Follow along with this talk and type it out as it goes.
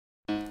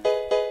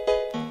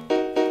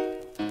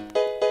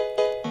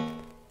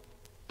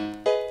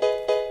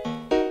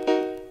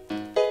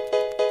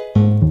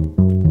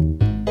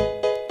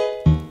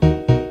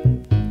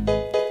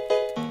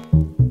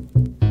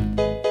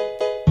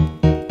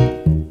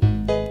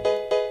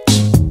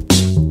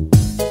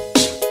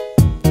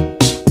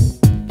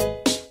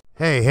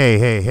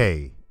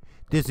Hey.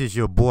 This is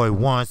your boy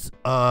once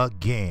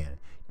again.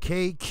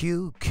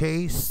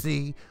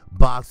 KQKC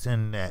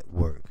Boxing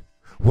Network.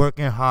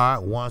 Working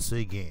hard once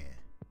again.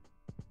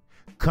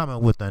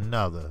 Coming with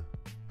another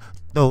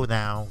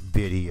throwdown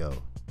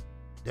video.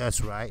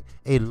 That's right,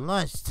 a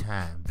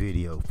lunchtime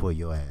video for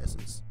your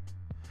asses.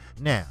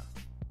 Now,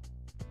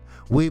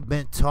 we've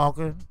been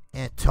talking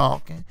ever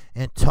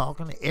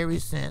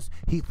since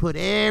he put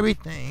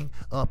everything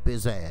up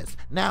his ass.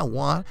 Not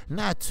one,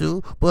 not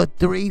two, but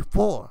 3,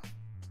 4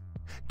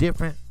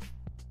 different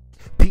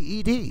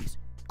PEDs.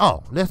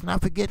 Oh, let's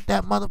not forget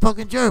that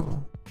motherfucking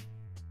gerbil.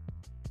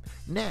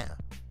 Now,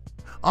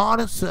 all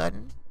of a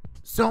sudden,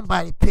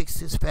 somebody picks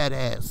his fat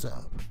ass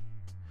up.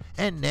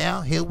 And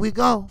now, here we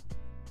go.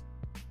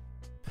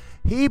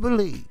 He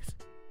believes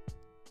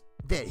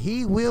that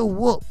he will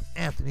whoop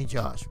Anthony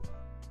Joshua.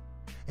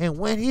 And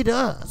when he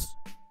does,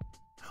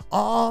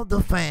 all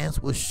the fans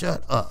will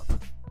shut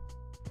up.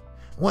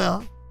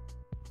 Well,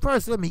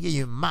 first let me give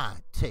you my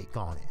take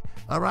on it,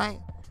 all right?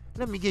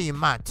 Let me give you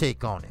my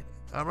take on it,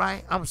 all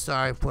right? I'm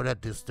sorry for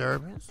that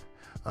disturbance,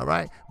 all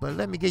right? But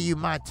let me give you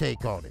my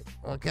take on it,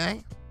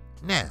 okay?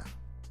 Now,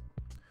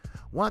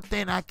 one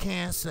thing I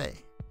can say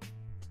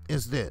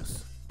is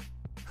this.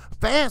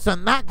 Fans are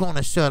not going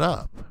to shut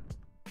up.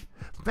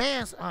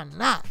 Fans are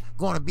not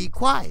going to be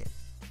quiet.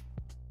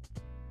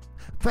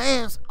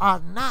 Fans are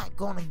not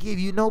going to give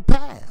you no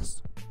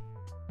pass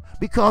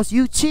because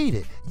you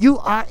cheated. You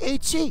are a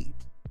cheat.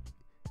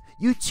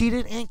 You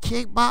cheated in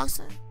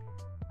kickboxing,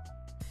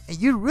 and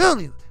you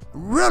really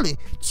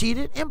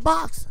cheated in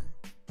boxing.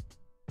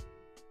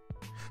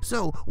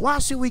 So why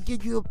should we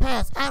give you a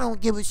pass? I don't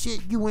give a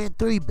shit. You win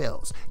 3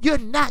 belts. You're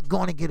not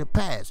going to get a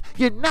pass.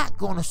 You're not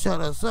going to shut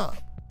us up.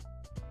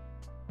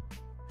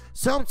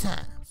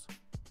 Sometimes,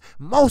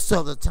 most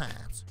of the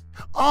times,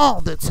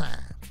 all the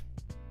time,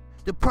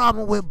 the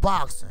problem with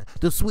boxing,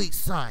 the sweet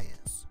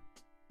science,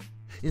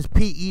 is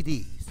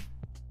PEDs.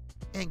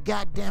 And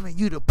goddammit,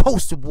 you the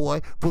poster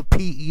boy for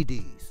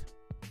PEDs.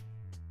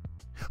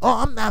 Oh,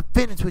 I'm not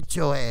finished with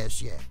your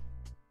ass yet.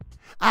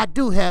 I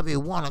do have a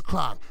 1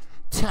 o'clock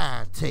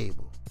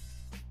timetable.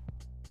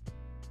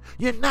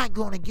 You're not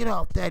going to get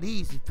off that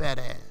easy, fat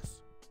ass.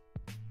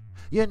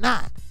 You're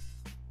not.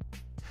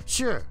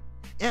 Sure,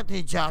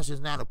 Anthony Joshua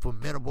is not a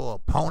formidable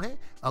opponent,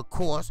 of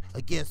course,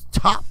 against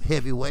top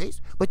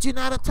heavyweights, but you're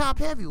not a top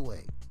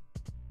heavyweight.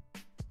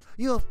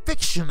 You're a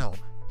fictional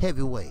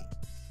heavyweight.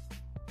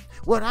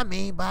 What I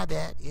mean by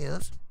that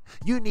is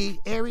you need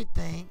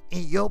everything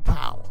in your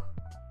power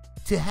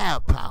to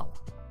have power.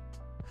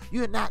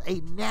 You're not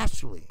a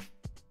naturally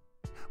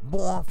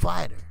born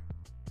fighter.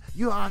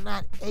 You are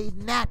not a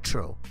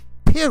natural,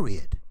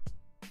 period.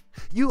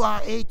 You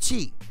are a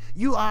cheat.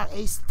 You are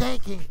a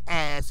stinking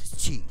ass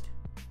cheat.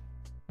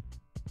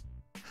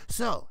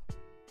 So,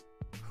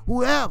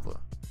 whoever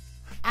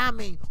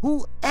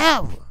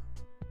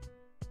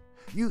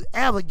you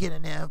ever get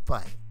in there and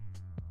fight,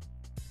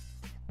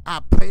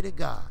 I pray to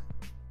God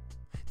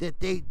that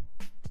they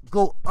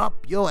go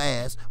up your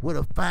ass with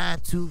a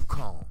fine-tooth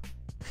comb.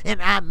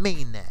 And I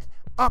mean that.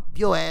 Up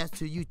your ass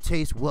till you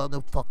taste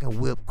motherfucking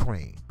whipped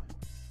cream.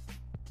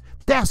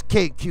 That's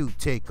KQ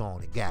take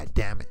on it,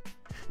 goddammit.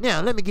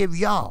 Now, let me give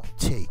y'all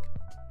take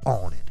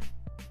on it.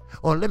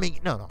 Or let me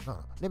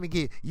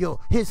give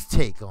his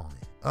take on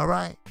it, all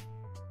right?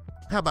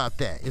 How about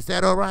that? Is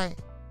that all right?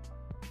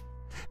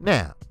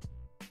 Now,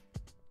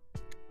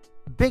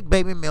 Big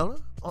Baby Miller,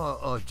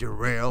 or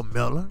Jarell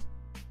Miller,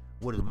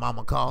 what his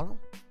mama call him,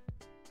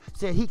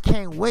 said he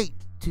can't wait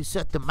to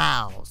shut the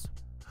mouths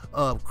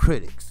of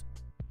critics.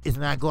 It's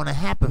not going to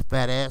happen,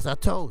 fat ass, I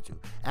told you,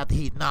 after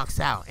he knocks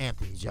out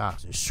Anthony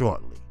Joshua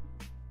shortly.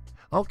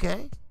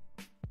 Okay,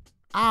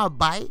 I'll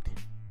bite.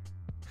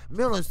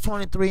 Miller's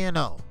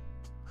 23-0.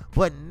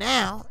 But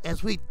now,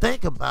 as we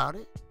think about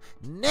it,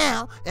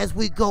 now, as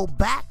we go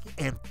back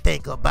and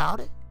think about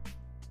it,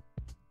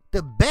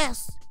 the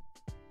best,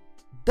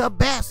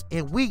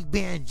 and we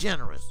being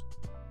generous,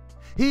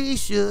 he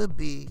should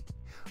be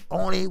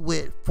only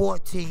with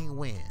 14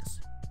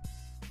 wins.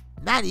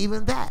 Not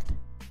even that.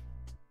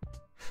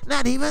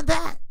 Not even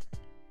that.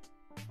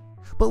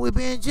 But we're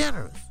being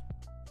generous.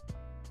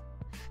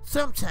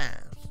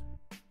 Sometimes,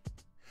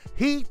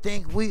 he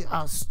think we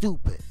are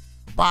stupid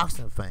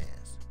boxing fans.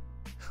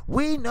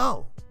 We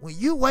know when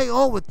you weigh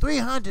over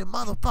 300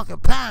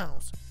 motherfucking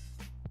pounds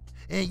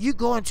and you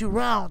go into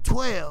round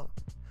 12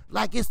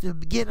 like it's the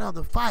beginning of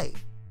the fight,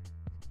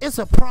 it's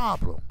a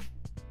problem.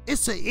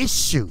 It's an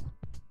issue.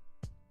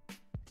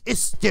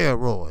 It's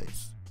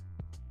steroids.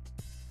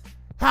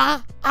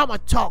 Huh? I'ma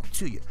talk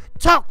to you.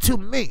 Talk to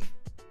me.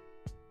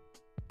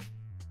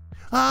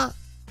 Huh?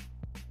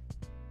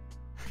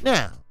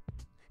 Now,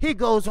 he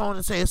goes on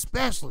to say,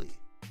 especially,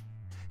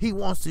 he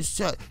wants to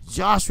shut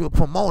Joshua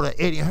promoter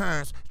Eddie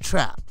Hearn's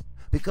trap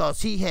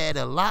because he had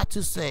a lot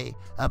to say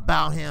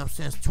about him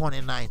since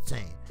 2019.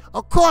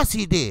 Of course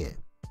he did.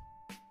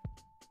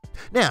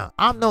 Now,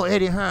 I'm no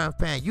Eddie Hearn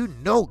fan. You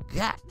know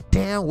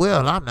goddamn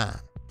well I'm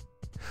not.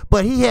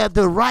 But he had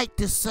the right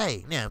to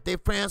say. Now, if they're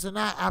friends or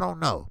not, I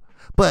don't know.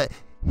 But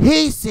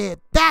He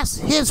said that's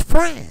his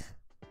friend,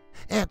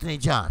 Anthony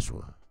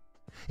Joshua.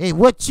 And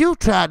what you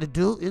try to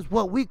do is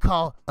what we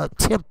call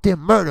attempted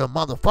murder,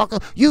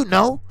 motherfucker. You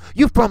know,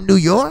 you from New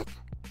York.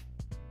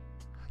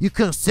 You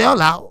couldn't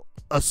sell out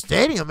a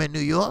stadium in New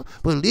York,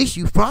 but at least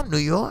you from New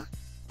York.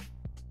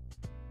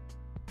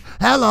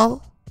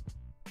 Hello.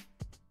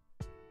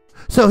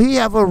 So he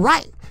have a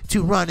right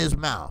to run his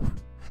mouth.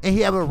 And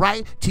he have a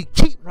right to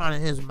keep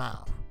running his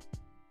mouth.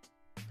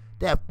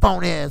 That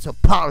phony ass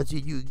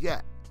apology you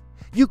got.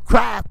 You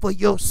cried for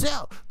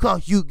yourself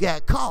because you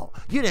got caught.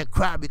 You didn't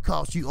cry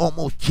because you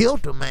almost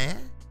killed a man.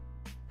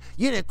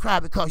 You didn't cry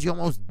because you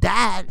almost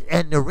died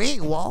in the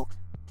ring walk.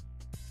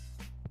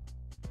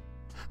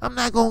 I'm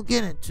not going to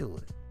get into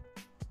it.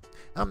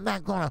 I'm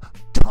not going to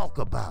talk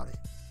about it.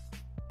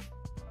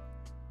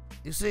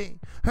 You see,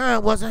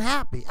 Hearn wasn't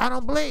happy. I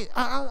don't blame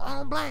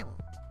him.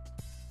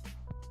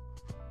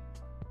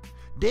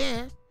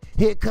 Then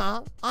here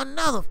come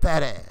another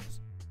fat ass,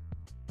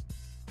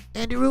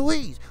 Andy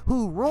Ruiz,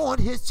 who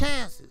ruined his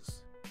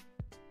chances.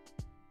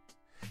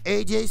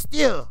 AJ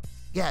still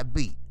got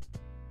beat.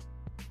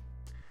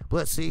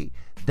 But see,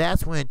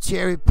 that's when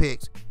cherry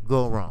picks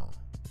go wrong.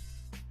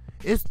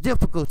 It's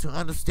difficult to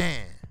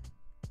understand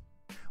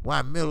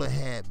why Miller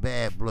had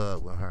bad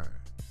blood with Hearn.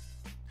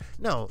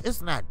 No,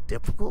 it's not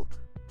difficult.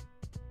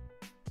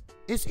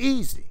 It's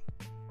easy.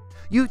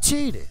 You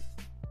cheated.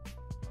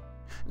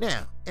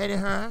 Now, Eddie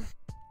Hearn,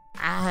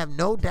 I have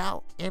no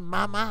doubt in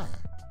my mind,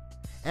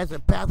 as a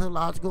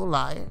pathological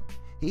liar,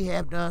 he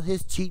have done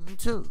his cheating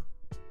too.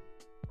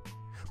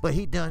 But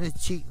he done his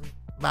cheating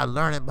by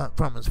learning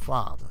from his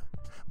father,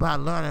 by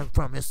learning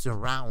from his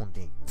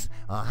surroundings,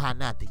 how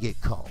not to get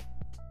caught.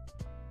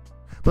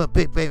 But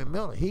Big Baby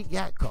Miller, he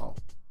got caught.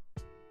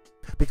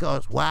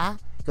 Because why?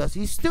 Because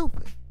he's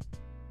stupid.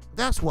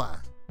 That's why.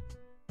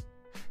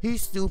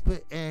 He's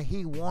stupid and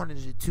he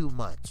wanted it too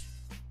much.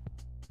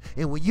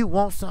 And when you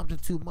want something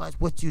too much,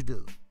 what you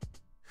do?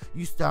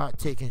 You start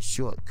taking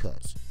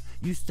shortcuts.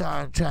 You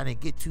start trying to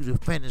get to the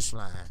finish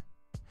line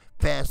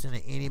faster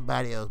than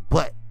anybody else,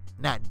 but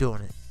not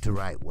doing it the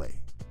right way.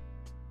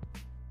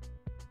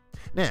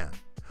 Now,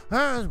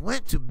 Hearns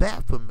went to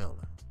bat for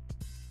Miller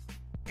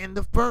in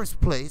the first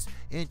place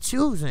in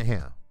choosing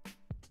him.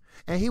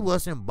 And he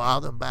wasn't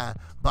bothered by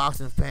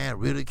boxing fans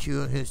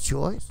ridiculing his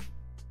choice.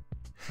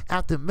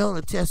 After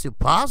Miller tested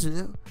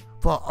positive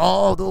for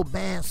all those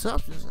banned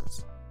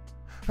substances,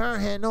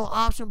 Hearn had no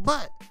option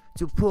but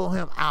to pull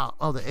him out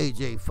of the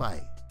AJ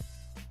fight.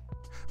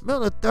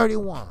 Miller,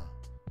 31,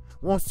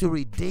 wants to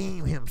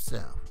redeem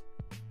himself.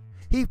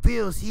 He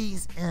feels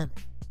he's in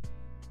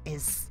an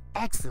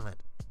excellent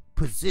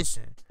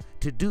position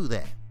to do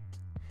that.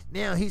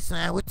 Now he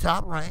signed with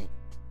Top Rank.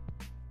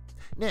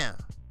 Now,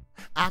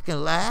 I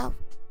can laugh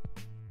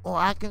or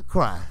I can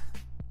cry.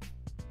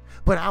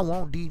 But I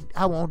won't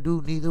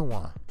do neither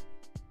one.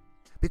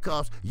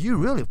 Because you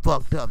really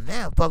fucked up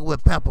now, fucking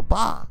with Pamper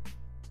Bob.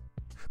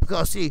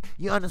 Because see,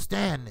 you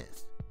understand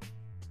this.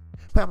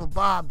 Pamper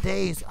Bob's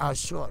days are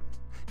shortened.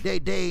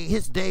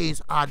 His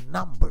days are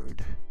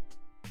numbered.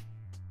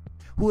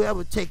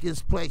 Whoever take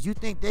his place, you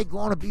think they're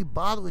going to be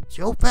bothered with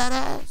your fat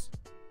ass?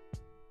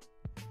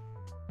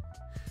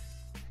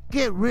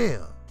 Get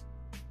real.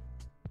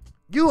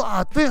 You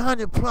are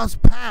 300 plus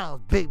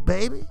pounds, big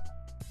baby.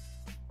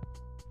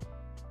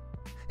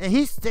 And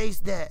he states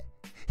that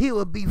he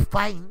will be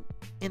fighting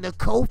in the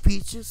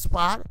co-feature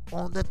spot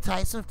on the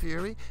Tyson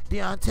Fury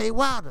Deontay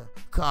Wilder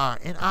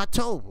card in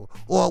October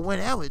or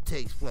whenever it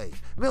takes place.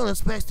 Miller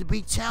expects to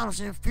be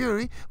challenging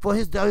Fury for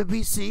his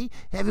WBC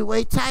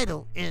heavyweight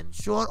title in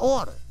short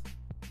order.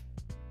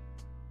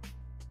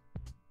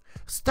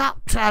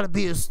 Stop trying to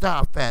be a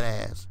star, fat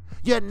ass.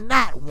 You're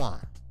not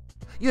one.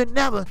 You're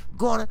never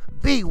gonna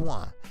be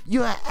one.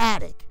 You're an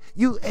addict.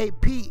 You a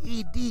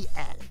PED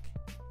addict.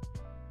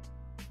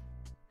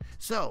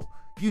 So,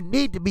 you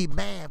need to be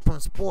banned from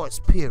sports,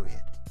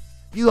 period.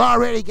 You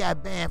already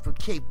got banned from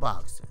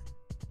kickboxing.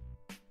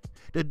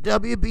 The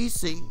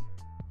WBC,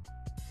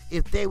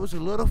 if they was a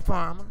little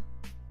firmer,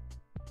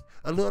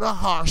 a little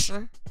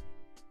harsher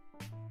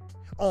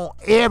on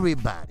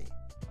everybody,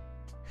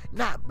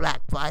 not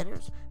black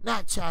fighters,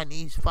 not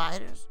Chinese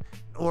fighters,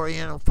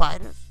 Oriental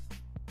fighters,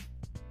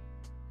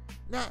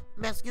 not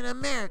Mexican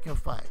American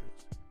fighters,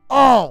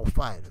 all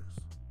fighters.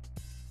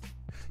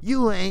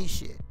 You ain't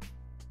shit.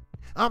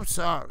 I'm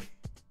sorry.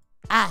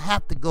 I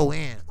have to go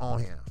in on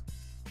him.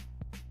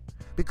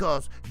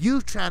 Because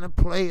you trying to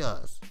play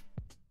us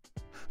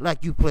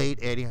like you played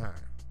Eddie Hearn.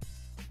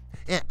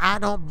 And I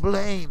don't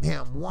blame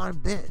him one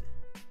bit.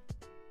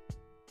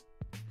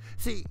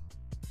 See,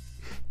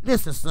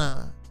 listen,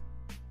 son.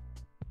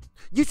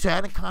 You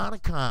trying to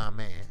con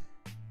man.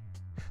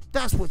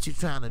 That's what you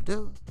trying to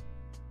do.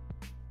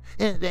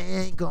 And they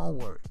ain't gonna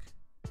work.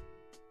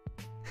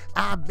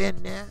 I've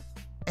been there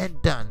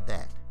and done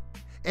that.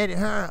 Eddie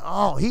Hearn,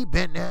 oh, he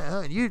been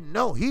there. You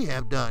know he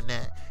have done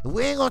that.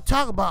 We ain't gonna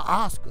talk about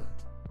Oscar.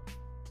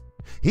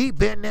 He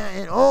been there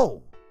and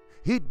oh,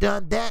 he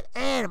done that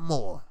and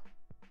more.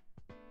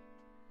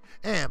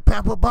 And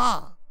Pamper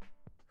Bob,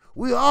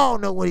 We all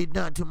know what he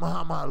done to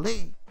Muhammad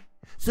Ali.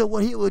 So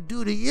what he would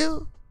do to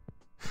you,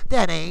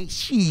 that ain't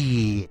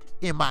shit,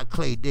 in my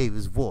Clay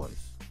Davis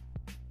voice.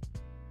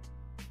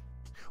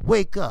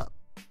 Wake up,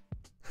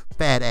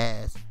 fat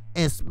ass,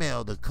 and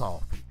smell the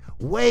coffee.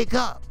 Wake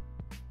up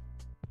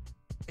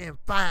and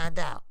find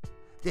out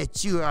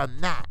that you are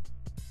not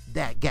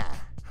that guy.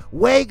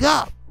 Wake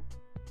up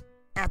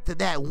after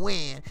that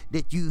win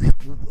that you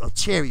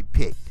cherry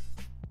picked,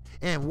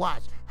 and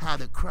watch how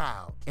the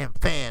crowd and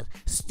fans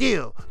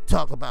still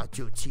talk about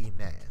your cheating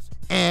ass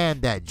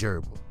and that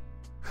gerbil.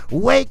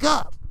 Wake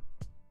up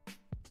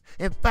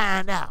and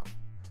find out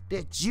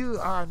that you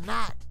are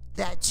not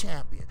that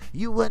champion.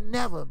 You will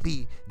never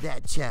be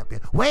that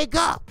champion. Wake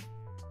up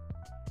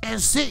and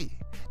see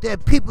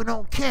that people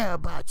don't care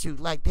about you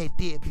like they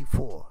did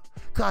before,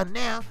 because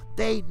now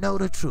they know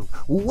the truth.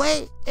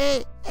 Wake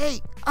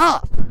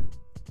up.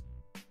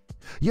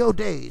 Your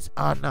days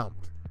are numbered.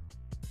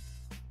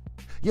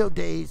 Your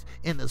days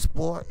in the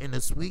sport, in the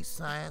sweet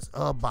science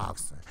of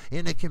boxing,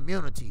 in the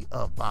community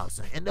of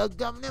boxing, in the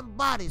governing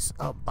bodies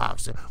of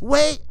boxing.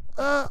 Wake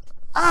up.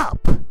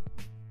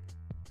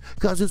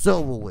 Because it's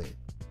over with.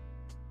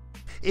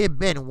 It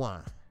been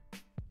one.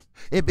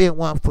 It been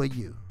one for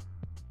you.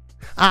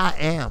 I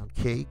am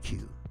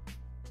KQ.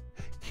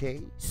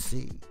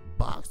 KC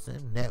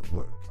Boxing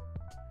Network.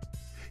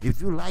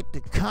 If you like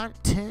the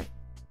content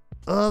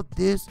of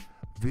this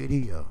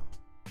video,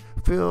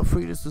 feel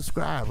free to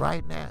subscribe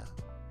right now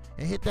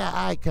and hit that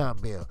icon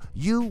bell.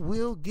 You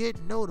will get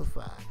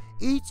notified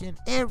each and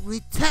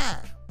every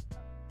time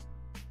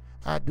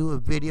I do a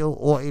video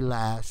or a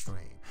live stream.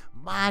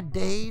 My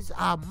days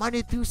are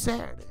Monday through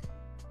Saturday,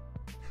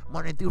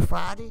 Monday through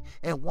Friday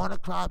at 1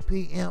 o'clock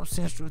p.m.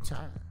 Central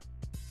Time.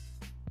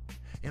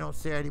 And on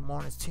Saturday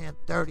mornings,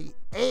 10:30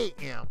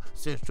 a.m.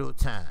 Central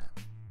Time.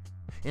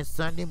 And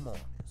Sunday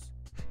mornings,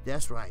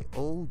 that's right,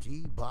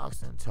 OG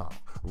Boxing Talk,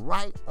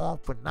 right on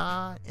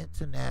Fanon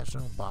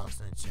International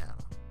Boxing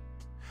Channel.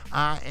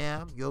 I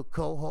am your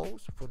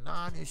co-host.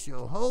 Fanon is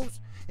your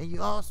host. And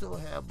you also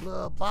have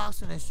Blood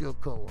Boxing as your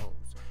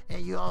co-host.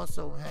 And you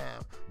also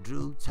have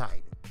Drew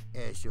Titan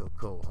as your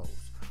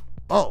co-host.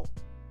 Oh,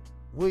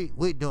 we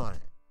doing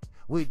it.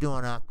 We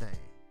doing our thing.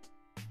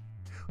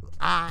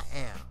 I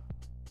am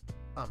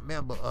a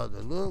member of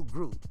the little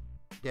group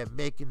that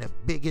making the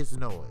biggest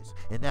noise,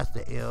 and that's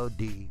the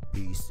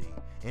LDBC.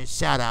 And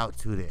shout out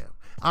to them.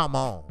 I'm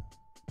on.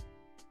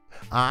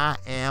 I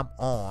am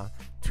on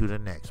to the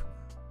next one.